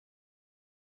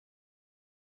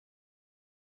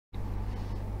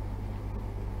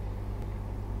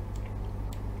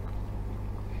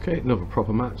Okay, another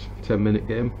proper match, 10-minute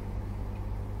game.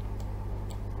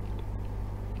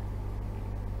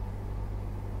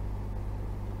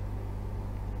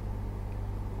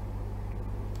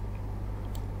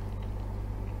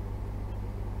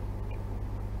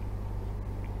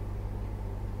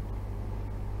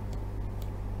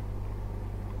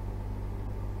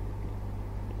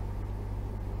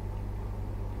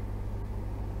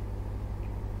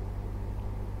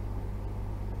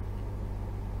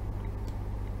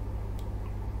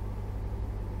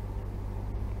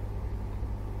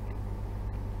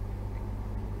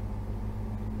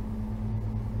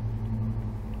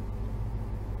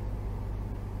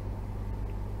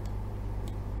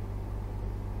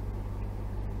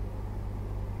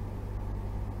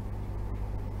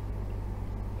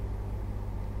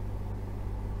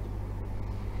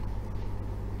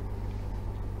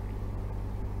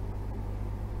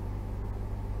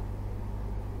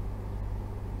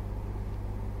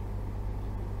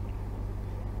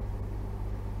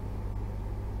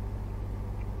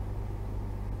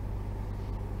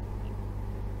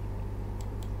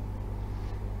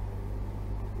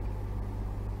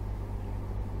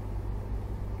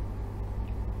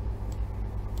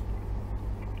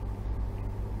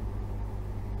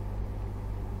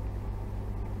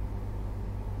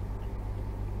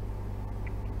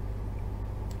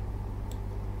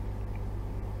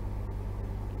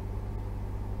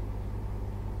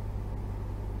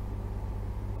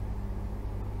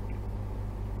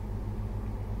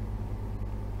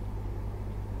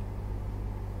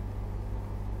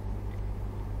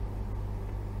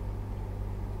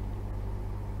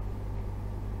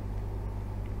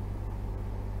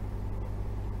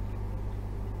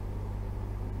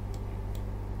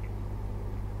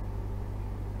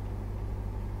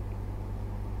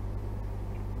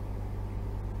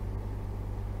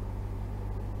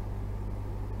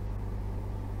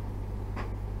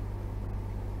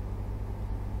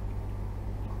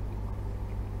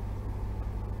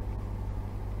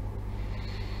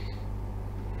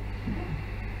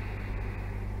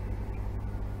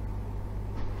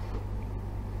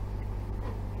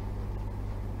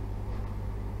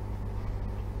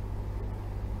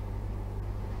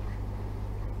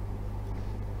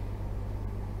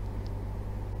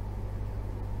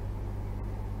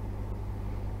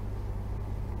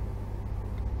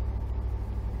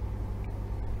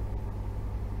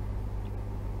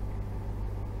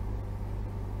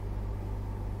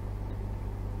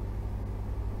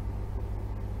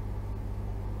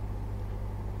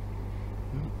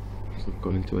 So I've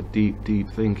gone into a deep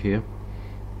think here.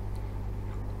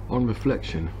 On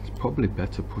reflection, it's probably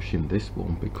better pushing this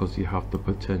one because you have the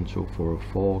potential for a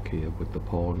fork here with the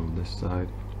pawn on this side.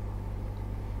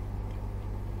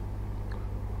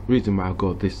 The reason why I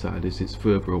got this side is it's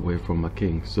further away from my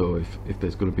king, so if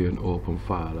there's going to be an open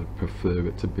file, I'd prefer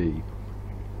it to be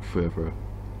further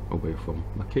away from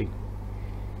my king.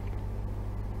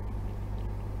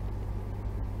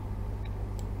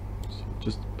 So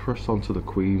just press onto the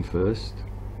queen first.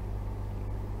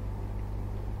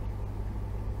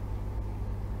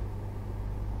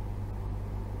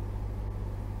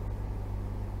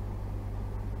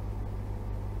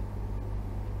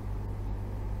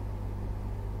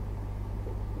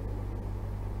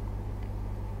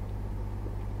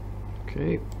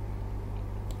 Okay,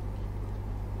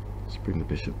 let's bring the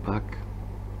bishop back.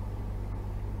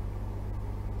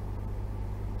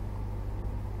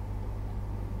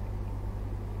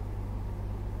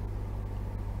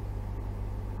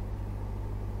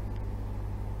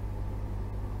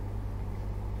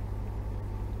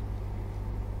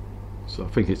 So I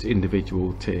think it's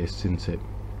individual taste, isn't it?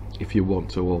 If you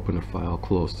want to open a file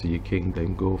close to your king,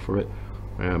 then go for it.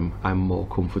 I'm more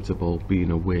comfortable being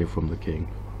away from the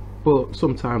king, but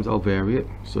sometimes I'll vary it.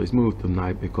 So he's moved the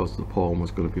knight because the pawn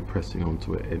was going to be pressing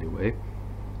onto it anyway.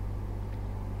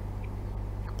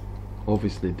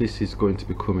 Obviously this is going to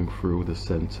be coming through the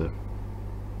center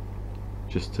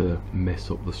just to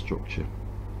mess up the structure.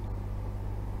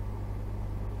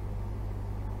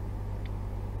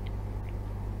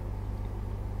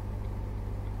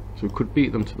 So we could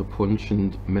beat them to the punch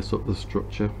and mess up the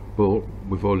structure, but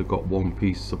we've only got one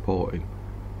piece supporting,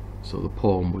 so the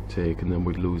pawn would take and then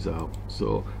we'd lose out.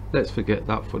 So let's forget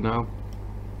that for now.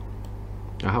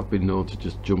 I have been known to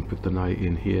just jump with the knight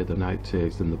in here, the knight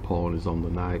takes, then the pawn is on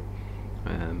the knight.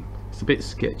 It's a bit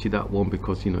sketchy, that one,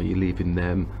 because you know you're leaving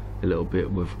them a little bit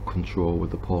with control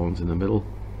with the pawns in the middle.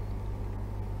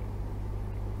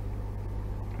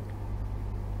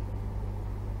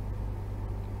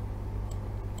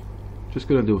 Just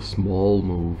going to do a small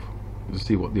move to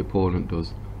see what the opponent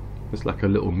does. It's like a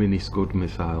little mini Scud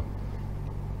missile.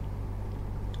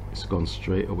 It's gone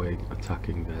straight away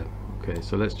attacking there. Okay,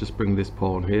 so let's just bring this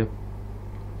pawn here.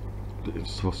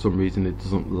 For some reason it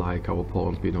doesn't like our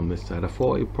pawns being on this side. I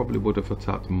thought it probably would have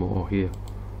attacked more here,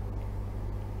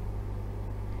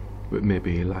 but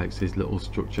maybe he likes his little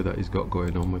structure that he's got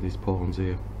going on with his pawns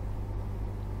here.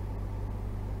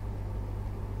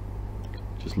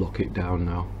 Just lock it down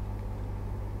now.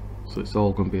 So it's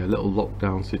all going to be a little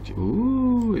lockdown situation.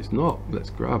 Ooh, it's not. Let's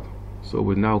grab. So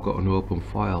we've now got an open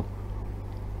file.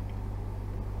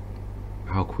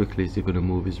 How quickly is he going to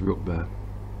move his rook there?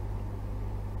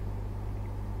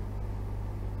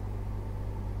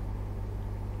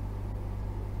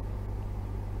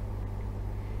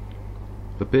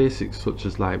 The basics such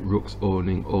as like rooks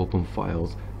owning open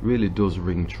files really does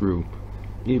ring true.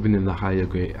 Even in the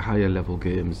higher level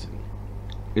games,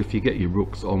 if you get your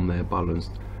rooks on there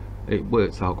balanced, it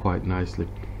works out quite nicely.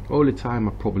 Only time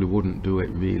I probably wouldn't do it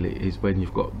really is when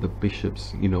you've got the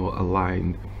bishops, you know,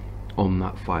 aligned on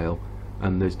that file,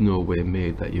 and there's no way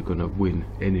made that you're going to win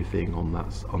anything on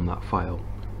that file.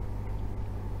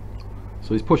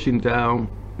 So he's pushing down.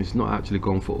 He's not actually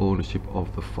gone for ownership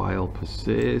of the file per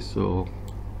se. So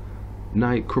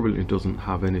knight currently doesn't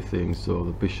have anything, so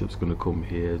the bishop's going to come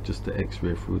here just to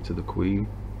x-ray through to the queen.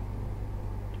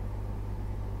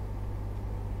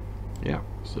 Yeah,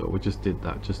 so we just did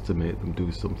that just to make them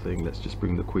do something. Let's just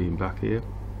bring the queen back here.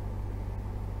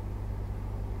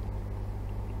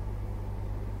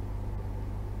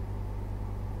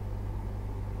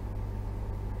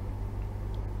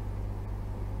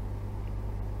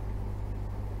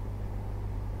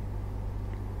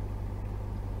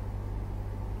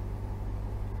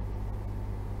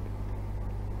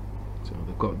 So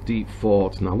they've got deep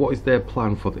thoughts now. What is their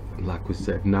plan for the, like we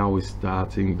said, now is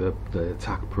starting the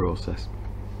attack process.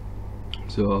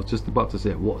 So I was just about to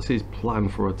say, what's his plan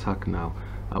for attack now?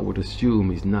 I would assume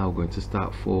he's now going to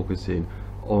start focusing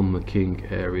on the king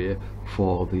area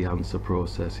for the answer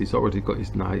process. He's already got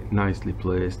his knight nicely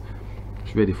placed.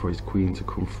 He's ready for his queen to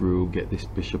come through, get this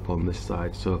bishop on this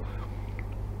side. So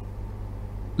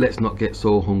let's not get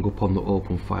so hung up on the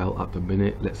open file at the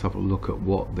minute. Let's have a look at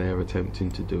what they're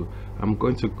attempting to do. I'm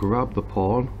going to grab the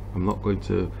pawn. I'm not going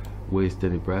to waste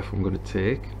any breath. I'm going to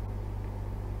take,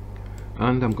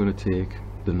 and I'm going to take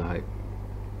the knight.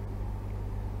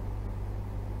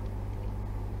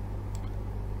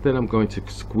 Then I'm going to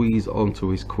squeeze onto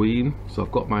his queen. So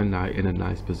I've got my knight in a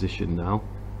nice position now,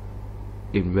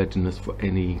 in readiness for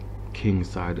any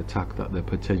kingside attack that they're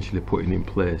potentially putting in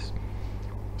place.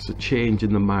 It's a change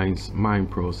in the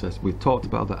mind process. We've talked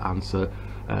about the answer,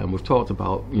 we've talked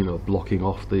about, you know, blocking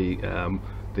off the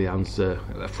answer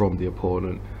from the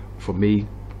opponent. For me,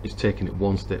 it's taking it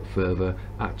one step further,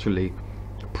 actually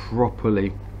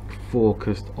properly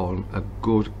focused on a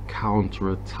good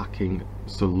counter-attacking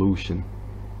solution.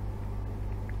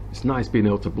 It's nice being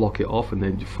able to block it off and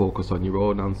then you focus on your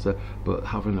own answer, but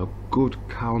having a good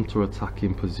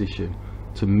counter-attacking position,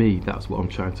 to me, that's what I'm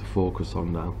trying to focus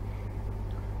on now.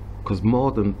 Because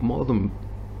more than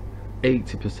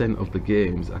 80% of the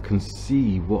games, I can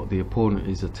see what the opponent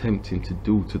is attempting to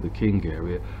do to the king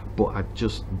area, but I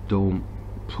just don't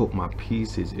put my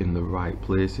pieces in the right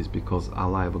places, because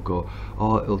I'll either go,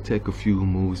 oh, it'll take a few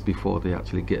moves before they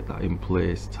actually get that in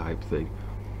place type thing.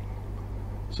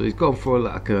 So he's gone for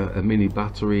like a mini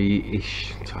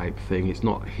battery-ish type thing. It's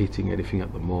not hitting anything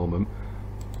at the moment.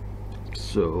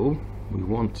 So we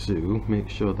want to make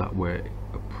sure that we're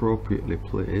appropriately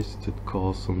placed to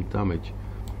cause some damage.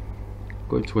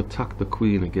 Going to attack the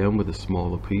queen again with a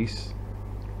smaller piece,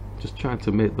 just trying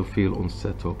to make them feel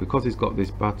unsettled, because he's got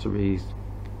these batteries.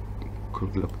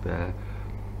 Good luck there.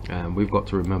 And we've got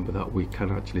to remember that we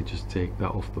can actually just take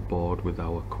that off the board with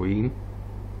our queen,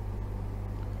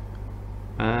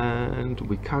 and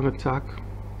we can attack,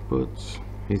 but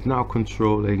he's now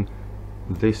controlling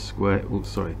this square, oh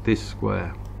sorry, this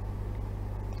square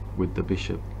with the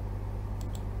bishop.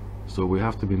 So we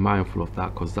have to be mindful of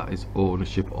that, because that is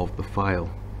ownership of the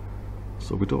file.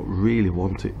 So we don't really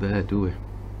want it there, do we?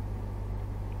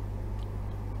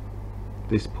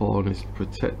 This pawn is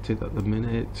protected at the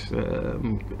minute.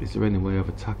 Is there any way of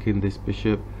attacking this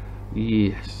bishop?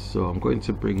 Yes, so I'm going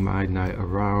to bring my knight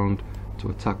around to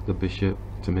attack the bishop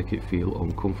to make it feel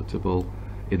uncomfortable.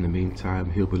 In the meantime,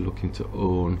 he'll be looking to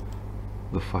own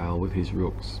the file with his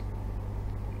rooks.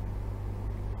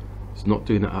 It's not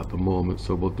doing it at the moment,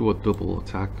 so we'll do a double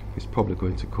attack. He's probably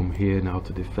going to come here now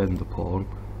to defend the pawn,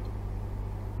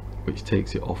 which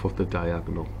takes it off of the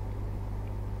diagonal.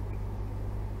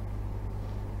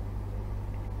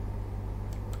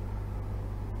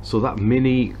 So that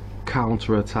mini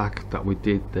counter attack that we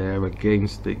did there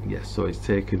against it, yes, so it's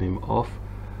taken him off.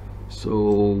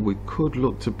 So we could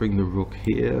look to bring the rook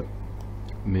here,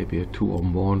 maybe a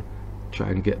 2-on-1, try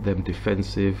and get them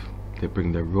defensive. They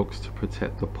bring their rooks to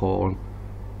protect the pawn,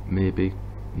 maybe,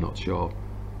 not sure.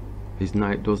 His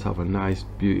knight does have a nice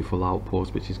beautiful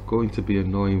outpost, which is going to be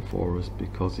annoying for us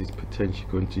because he's potentially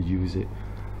going to use it.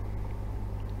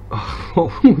 Oh,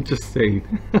 what am I just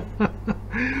saying?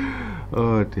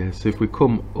 Oh dear. So if we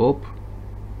come up,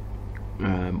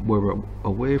 we're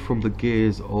away from the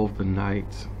gaze of the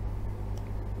knight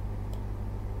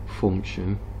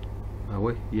function, are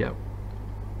we? Yeah.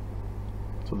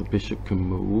 So the bishop can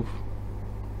move.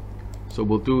 So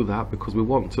we'll do that because we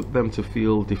want them to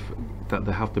feel that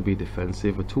they have to be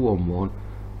defensive. A 2-on-1,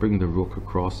 bring the rook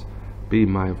across. Be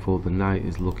mindful the knight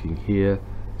is looking here,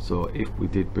 so if we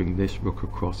did bring this rook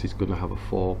across, he's going to have a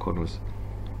fork on us.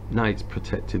 Knight's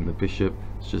protecting the bishop.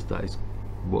 It's just that it's...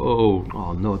 Whoa!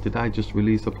 Oh no, did I just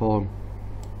release a pawn?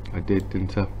 I did,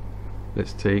 didn't I?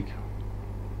 Let's take...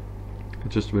 I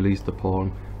just released the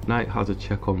pawn. Knight has a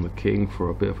check on the king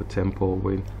for a bit of a tempo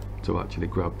win to actually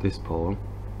grab this pawn.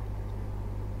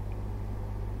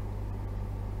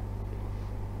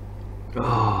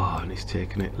 Oh, and he's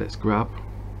taking it. Let's grab.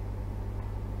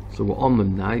 So we're on the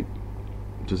knight.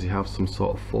 Does he have some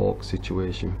sort of fork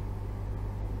situation?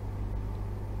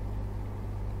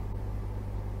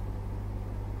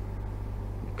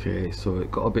 Okay, so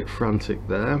it got a bit frantic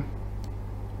there.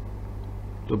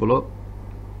 Double up.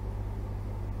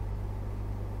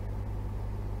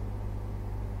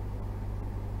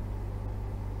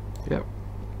 Yep.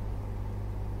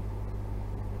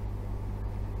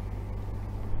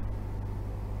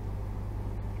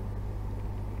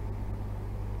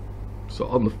 So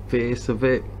on the face of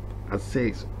it, I'd say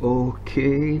it's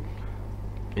okay.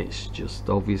 It's just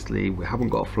obviously we haven't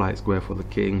got a flight square for the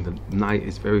king. The knight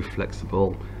is very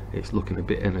flexible. It's looking a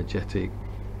bit energetic,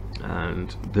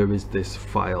 and there is this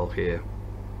file here.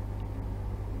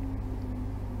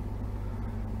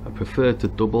 I preferred to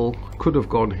double. Could have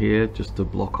gone here just to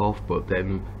block off, but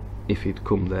then if he'd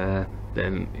come there,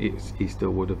 then he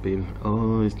still would have been...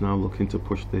 Oh, he's now looking to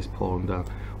push this pawn down.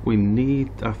 We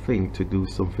need, I think, to do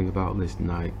something about this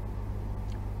knight.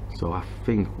 So I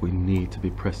think we need to be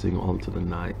pressing onto the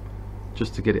knight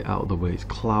just to get it out of the way. It's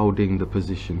clouding the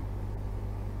position.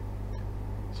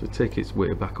 So take its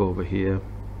way back over here.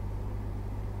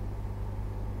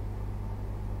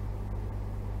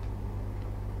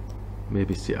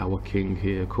 Maybe sit our king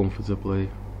here comfortably.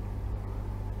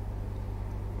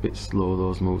 Bit slow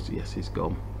those moves. Yes, he's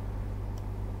gone.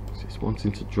 So it's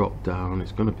wanting to drop down.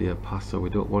 It's going to be a passer. We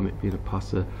don't want it being a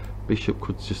passer. Bishop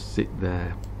could just sit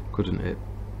there, couldn't it?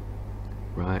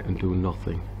 Right, and do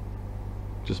nothing.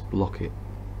 Just block it.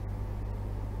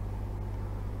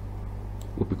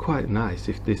 Would be quite nice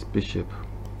if this bishop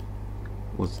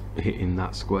was hitting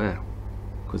that square,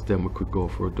 because then we could go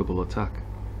for a double attack.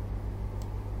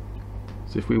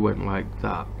 So if we went like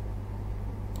that,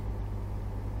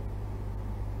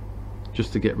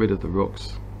 just to get rid of the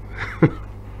rooks.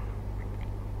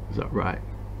 Is that right?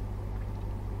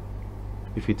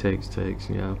 If he takes,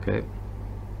 yeah, okay.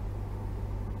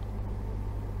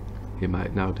 He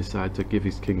might now decide to give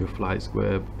his king a flight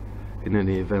square. In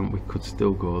any event, we could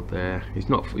still go there. He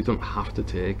doesn't have to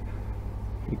take.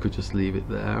 He could just leave it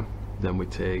there. Then we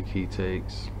take, he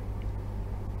takes.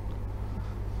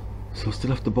 So still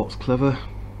have to box clever,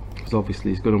 because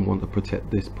obviously he's going to want to protect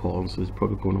this pawn, so he's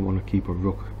probably going to want to keep a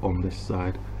rook on this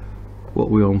side. What are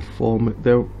we on? 4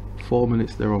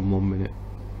 minutes, they're on 1 minute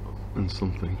and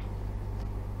something.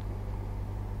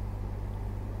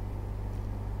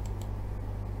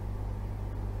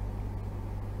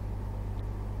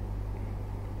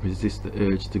 Resist the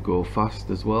urge to go fast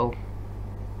as well.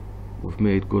 We've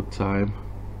made good time.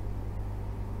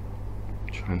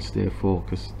 Try and stay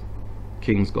focused.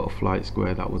 King's got a flight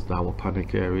square. That was our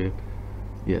panic area.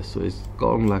 Yeah, so it's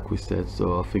gone like we said,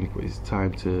 so I think it's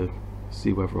time to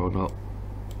see whether or not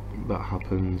that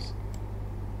happens.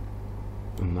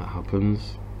 And that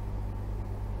happens.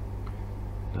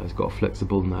 Now he's got a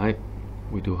flexible knight.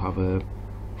 We do have a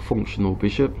functional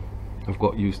bishop. I've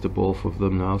got used to both of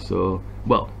them now, so,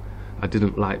 well, I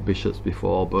didn't like bishops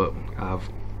before, but I've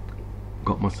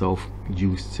got myself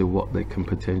used to what they can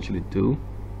potentially do.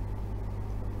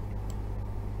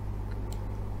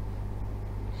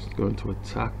 Just going to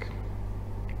attack.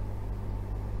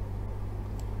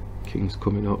 King's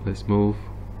coming up. Let's move.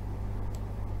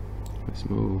 Let's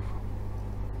move.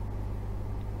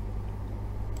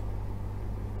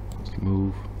 Let's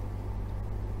move.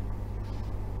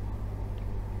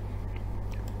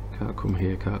 Can't come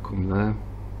here, can't come there.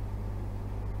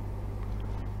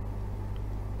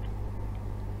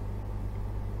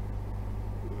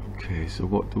 Okay, so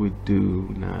what do we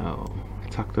do now?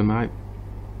 Attack the knight,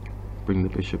 bring the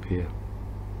bishop here.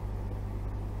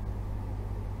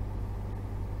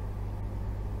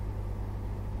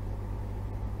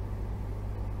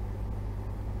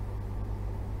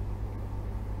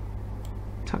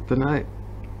 Attack the knight.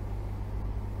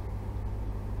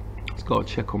 It's got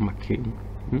to check on my king.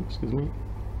 Excuse me.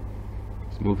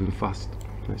 It's moving fast.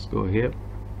 Let's go here.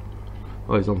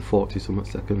 Oh, he's on 40 some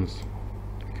seconds.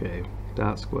 Okay,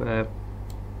 dark square.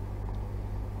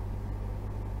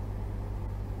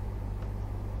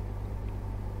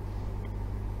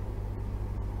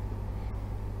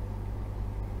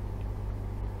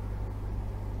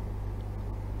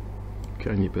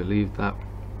 Can you believe that?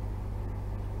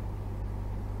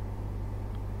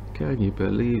 Can you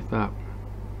believe that?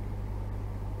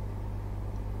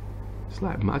 It's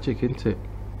like magic, isn't it?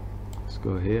 Let's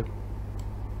go here.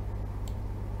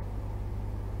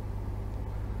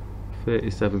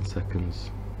 37 seconds.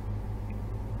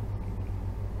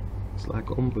 It's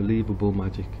like unbelievable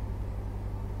magic.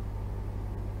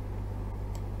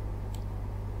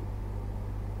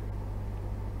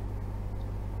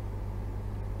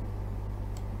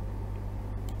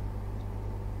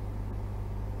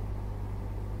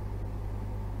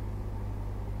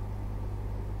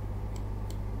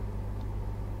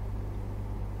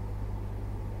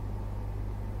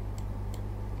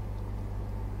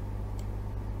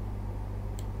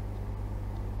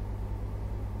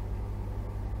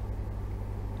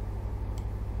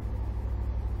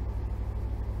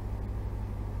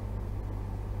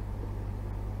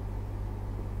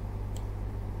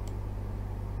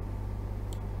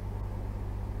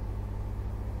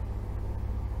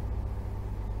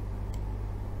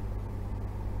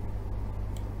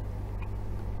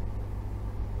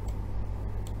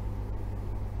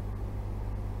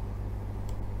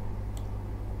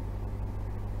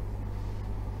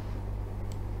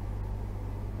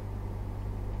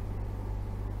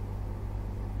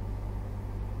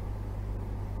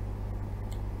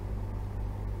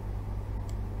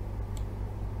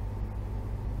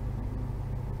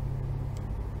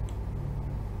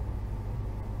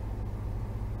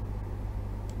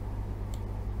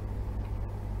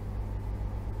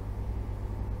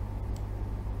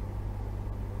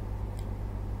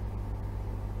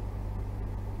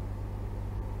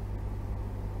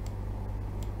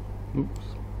 Oops.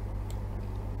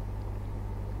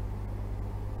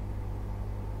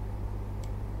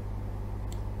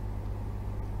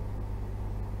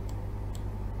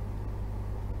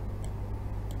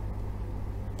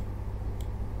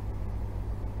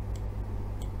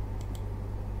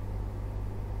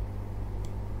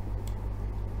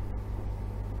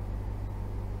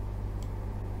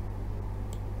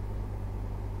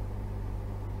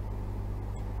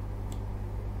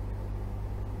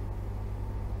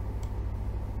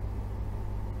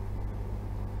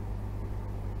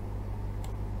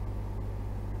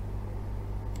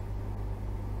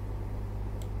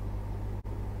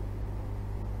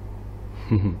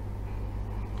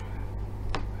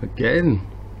 Again,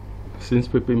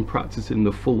 since we've been practicing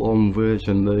the full-on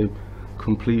version, the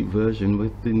complete version,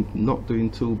 we've been not doing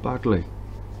too badly.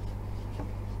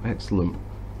 Excellent.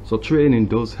 So training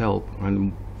does help,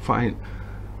 and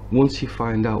once you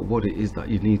find out what it is that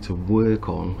you need to work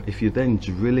on, if you're then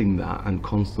drilling that and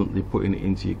constantly putting it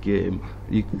into your game,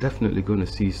 you're definitely going to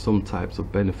see some types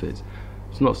of benefits.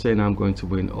 It's not saying I'm going to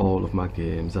win all of my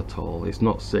games at all. It's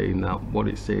not saying that. What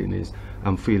it's saying is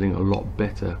I'm feeling a lot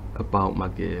better about my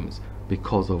games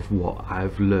because of what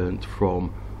I've learned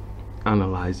from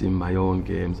analyzing my own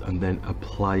games and then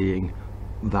applying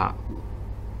the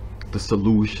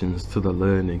solutions to the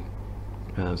learning.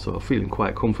 So I'm feeling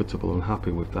quite comfortable and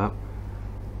happy with that.